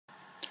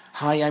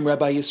Hi, I'm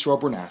Rabbi Yisroel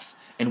Bernath,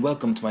 and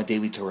welcome to my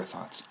Daily Torah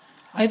Thoughts.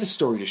 I have a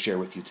story to share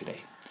with you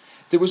today.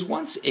 There was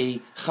once a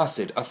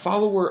chassid, a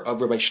follower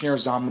of Rabbi Shner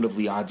Zalman of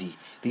Liadi,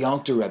 the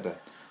Alter Rebbe,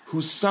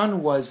 whose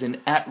son was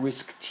an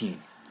at-risk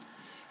teen.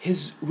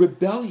 His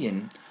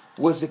rebellion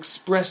was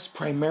expressed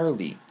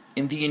primarily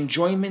in the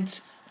enjoyment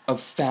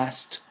of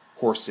fast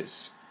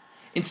horses.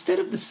 Instead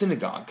of the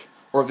synagogue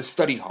or the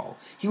study hall,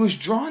 he was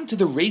drawn to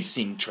the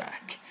racing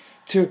track,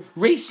 to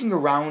racing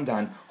around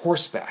on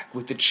horseback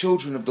with the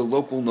children of the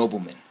local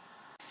noblemen.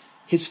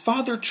 His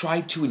father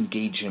tried to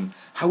engage him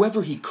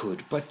however he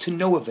could, but to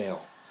no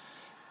avail.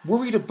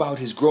 Worried about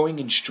his growing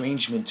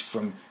estrangement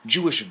from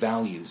Jewish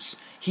values,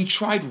 he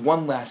tried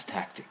one last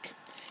tactic.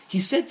 He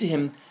said to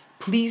him,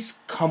 "Please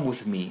come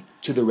with me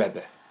to the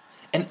Rebbe,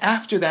 and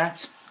after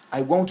that,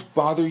 I won't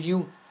bother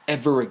you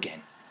ever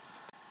again."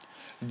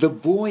 The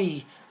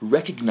boy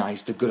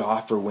recognized a good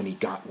offer when he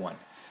got one,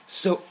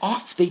 so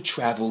off they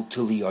traveled to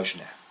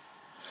Liozna.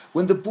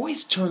 When the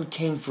boy's turn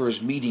came for his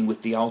meeting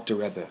with the Alter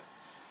Rebbe,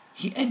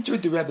 he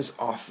entered the Rebbe's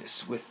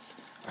office with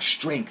a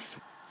strength.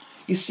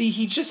 You see,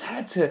 he just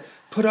had to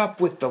put up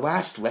with the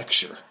last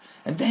lecture,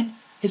 and then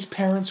his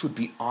parents would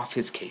be off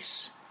his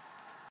case.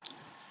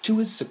 To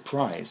his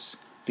surprise,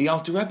 the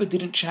Alter Rebbe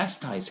didn't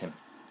chastise him.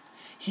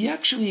 He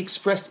actually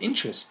expressed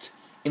interest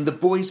in the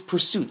boy's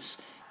pursuits.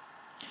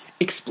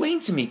 "Explain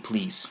to me,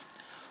 please,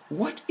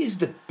 what is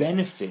the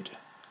benefit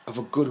of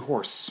a good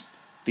horse?"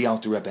 the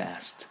Alter Rebbe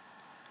asked.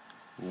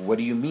 "What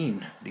do you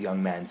mean?" the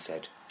young man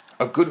said.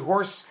 "A good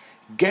horse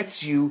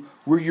gets you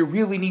where you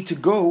really need to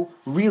go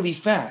really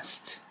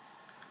fast."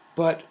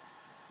 "But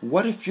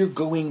what if you're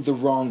going the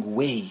wrong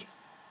way?"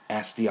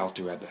 asked the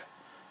Alter Rebbe.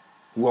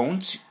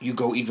 "Won't you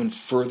go even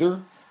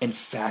further and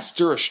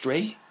faster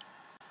astray?"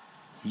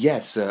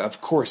 "Yes, of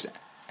course,"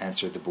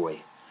 answered the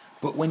boy.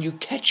 "But when you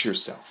catch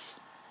yourself,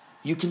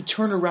 you can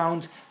turn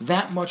around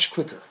that much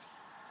quicker."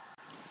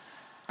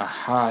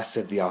 "Aha,"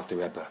 said the Alter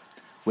Rebbe,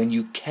 "when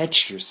you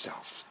catch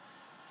yourself."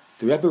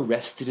 The Rebbe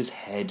rested his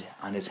head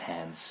on his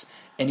hands,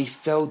 and he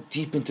fell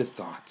deep into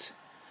thought.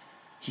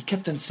 He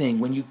kept on saying,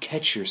 "When you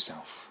catch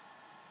yourself."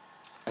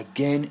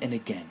 Again and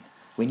again,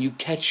 "When you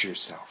catch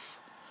yourself.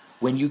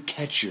 When you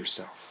catch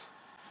yourself."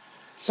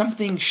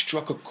 Something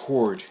struck a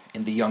chord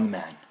in the young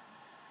man.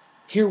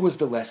 Here was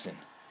the lesson.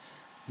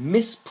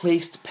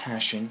 Misplaced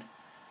passion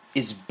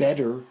is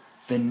better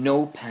than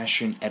no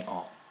passion at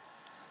all.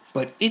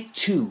 But it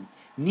too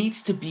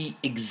needs to be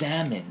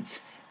examined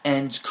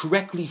and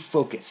correctly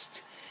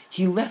focused.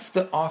 He left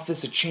the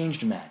office a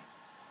changed man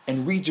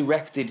and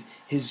redirected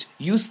his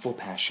youthful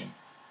passion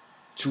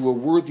to a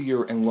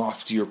worthier and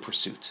loftier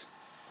pursuit.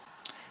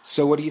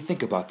 So what do you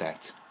think about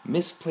that?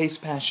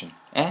 Misplaced passion,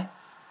 eh?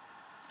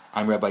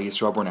 I'm Rabbi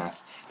Yisroel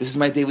Bernath. This is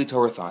my Daily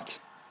Torah Thought.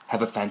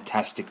 Have a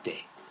fantastic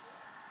day.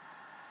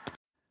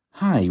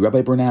 Hi,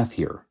 Rabbi Bernath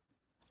here.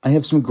 I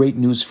have some great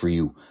news for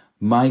you.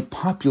 My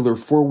popular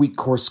 4-week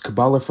course,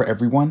 Kabbalah for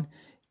Everyone,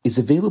 is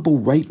available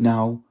right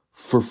now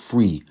for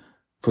free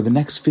for the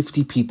next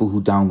 50 people who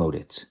download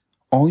it.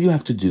 All you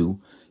have to do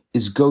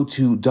is go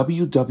to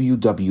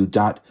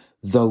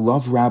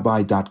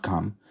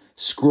www.theloverabbi.com,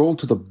 scroll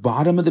to the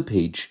bottom of the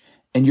page,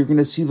 and you're going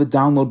to see the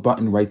download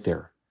button right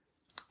there.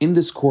 In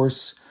this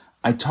course,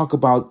 I talk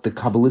about the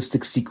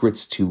Kabbalistic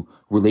secrets to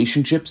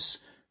relationships,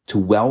 to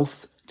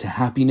wealth, to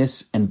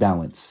happiness and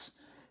balance.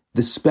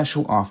 This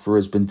special offer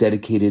has been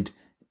dedicated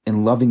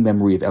in loving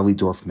memory of Ellie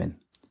Dorfman.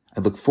 I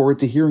look forward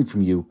to hearing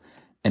from you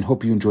and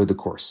hope you enjoy the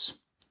course.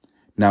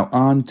 Now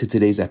on to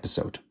today's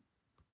episode.